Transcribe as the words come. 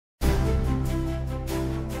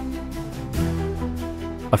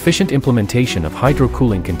Efficient implementation of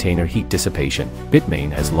hydro-cooling container heat dissipation. Bitmain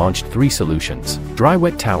has launched 3 solutions.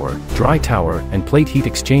 Dry-wet tower, and plate heat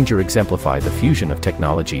exchanger exemplify the fusion of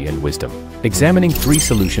technology and wisdom. Examining 3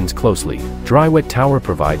 solutions closely, dry-wet tower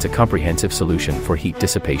provides a comprehensive solution for heat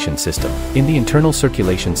dissipation system. In the internal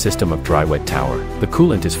circulation system of dry-wet tower, the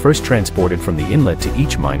coolant is first transported from the inlet to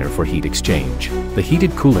each miner for heat exchange. The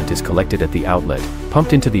heated coolant is collected at the outlet,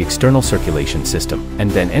 pumped into the external circulation system, and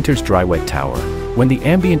then enters dry-wet tower. When the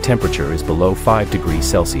ambient temperature is below 5 degrees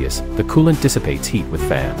Celsius, the coolant dissipates heat with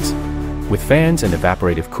fans. With fans and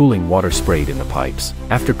evaporative cooling water sprayed in the pipes.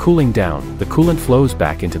 After cooling down, the coolant flows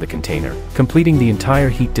back into the container, completing the entire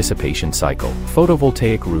heat dissipation cycle.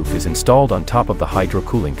 Photovoltaic roof is installed on top of the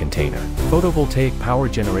hydro-cooling container. Photovoltaic power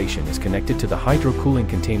generation is connected to the hydro-cooling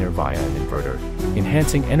container via an inverter,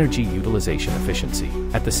 enhancing energy utilization efficiency.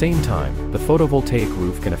 At the same time, the photovoltaic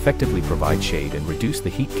roof can effectively provide shade and reduce the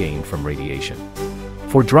heat gained from radiation.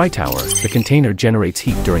 For dry tower, the container generates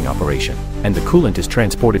heat during operation, and the coolant is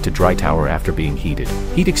transported to dry tower after being heated.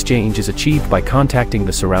 Heat exchange is achieved by contacting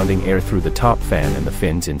the surrounding air through the top fan and the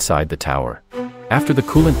fins inside the tower. After the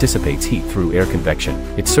coolant dissipates heat through air convection,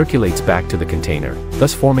 it circulates back to the container,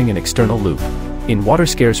 thus forming an external loop. In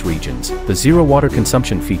water-scarce regions, the zero water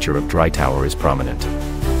consumption feature of dry tower is prominent.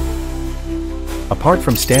 Apart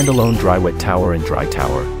from standalone dry-wet tower and dry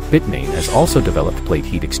tower, Bitmain has also developed plate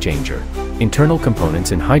heat exchanger, internal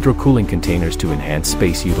components in hydro-cooling containers to enhance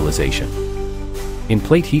space utilization. In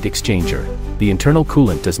plate heat exchanger, the internal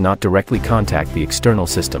coolant does not directly contact the external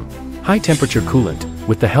system. High-temperature coolant,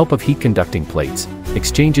 with the help of heat-conducting plates,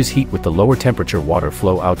 exchanges heat with the lower-temperature water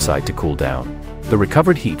flow outside to cool down. The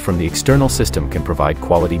recovered heat from the external system can provide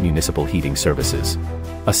quality municipal heating services.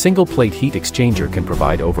 A single plate heat exchanger can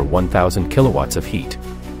provide over 1,000 kilowatts of heat,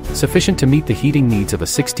 sufficient to meet the heating needs of a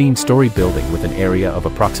 16-story building with an area of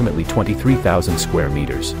approximately 23,000 square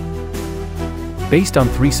meters. Based on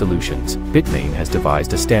 3 solutions, Bitmain has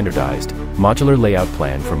devised a standardized, modular layout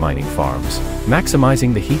plan for mining farms,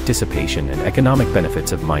 maximizing the heat dissipation and economic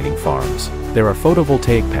benefits of mining farms. There are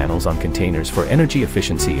photovoltaic panels on containers for energy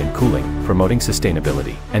efficiency and cooling, promoting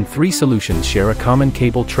sustainability. And 3 solutions share a common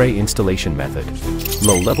cable tray installation method.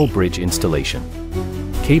 Low-level bridge installation.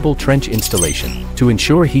 Cable trench installation. To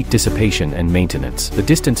ensure heat dissipation and maintenance, the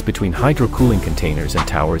distance between hydro-cooling containers and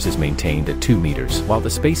towers is maintained at 2 meters, while the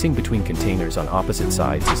spacing between containers on opposite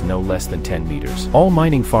sides is no less than 10 meters. All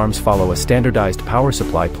mining farms follow a standardized power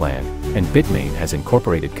supply plan, and Bitmain has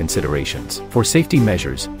incorporated considerations for safety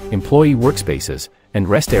measures, employee workspaces, and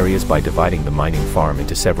rest areas by dividing the mining farm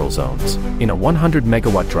into several zones. In a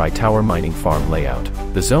 100-megawatt dry tower mining farm layout,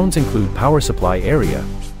 the zones include power supply area,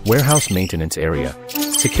 warehouse maintenance area,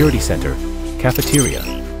 security center, cafeteria,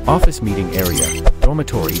 office meeting area,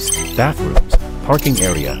 dormitories, bathrooms, parking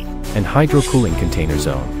area, and hydro-cooling container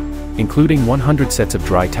zone, including 100 sets of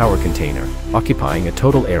dry tower container, occupying a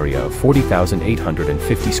total area of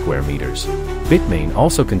 40,850 square meters. Bitmain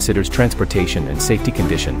also considers transportation and safety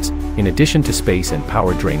conditions, in addition to space and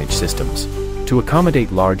power drainage systems. To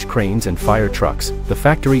accommodate large cranes and fire trucks, the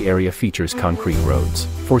factory area features concrete roads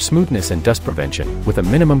for smoothness and dust prevention, with a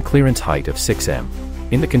minimum clearance height of 6 m.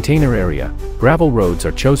 In the container area, gravel roads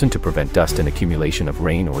are chosen to prevent dust and accumulation of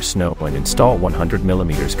rain or snow, and install 100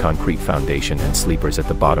 mm concrete foundation and sleepers at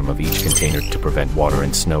the bottom of each container to prevent water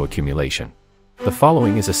and snow accumulation. The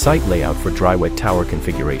following is a site layout for dry-wet tower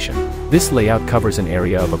configuration. This layout covers an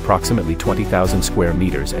area of approximately 20,000 square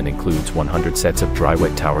meters and includes 100 sets of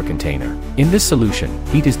dry-wet tower container. In this solution,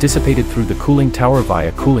 heat is dissipated through the cooling tower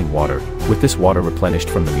via cooling water, with this water replenished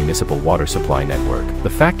from the municipal water supply network. The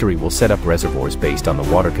factory will set up reservoirs based on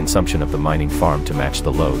the water consumption of the mining farm to match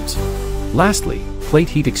the loads. Lastly, plate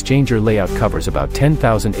heat exchanger layout covers about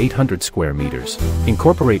 10,800 square meters,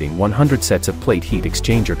 incorporating 100 sets of plate heat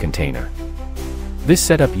exchanger container. This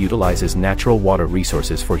setup utilizes natural water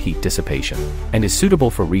resources for heat dissipation, and is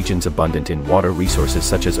suitable for regions abundant in water resources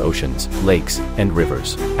such as oceans, lakes, and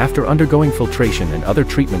rivers. After undergoing filtration and other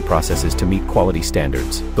treatment processes to meet quality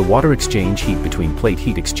standards, the water exchange heat between plate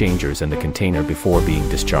heat exchangers and the container before being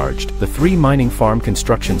discharged. The 3 mining farm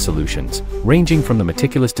construction solutions, ranging from the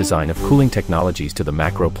meticulous design of cooling technologies to the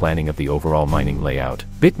macro planning of the overall mining layout.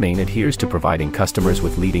 Bitmain adheres to providing customers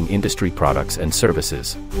with leading industry products and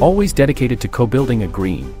services, always dedicated to co-building a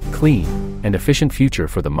green, clean, and efficient future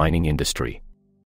for the mining industry.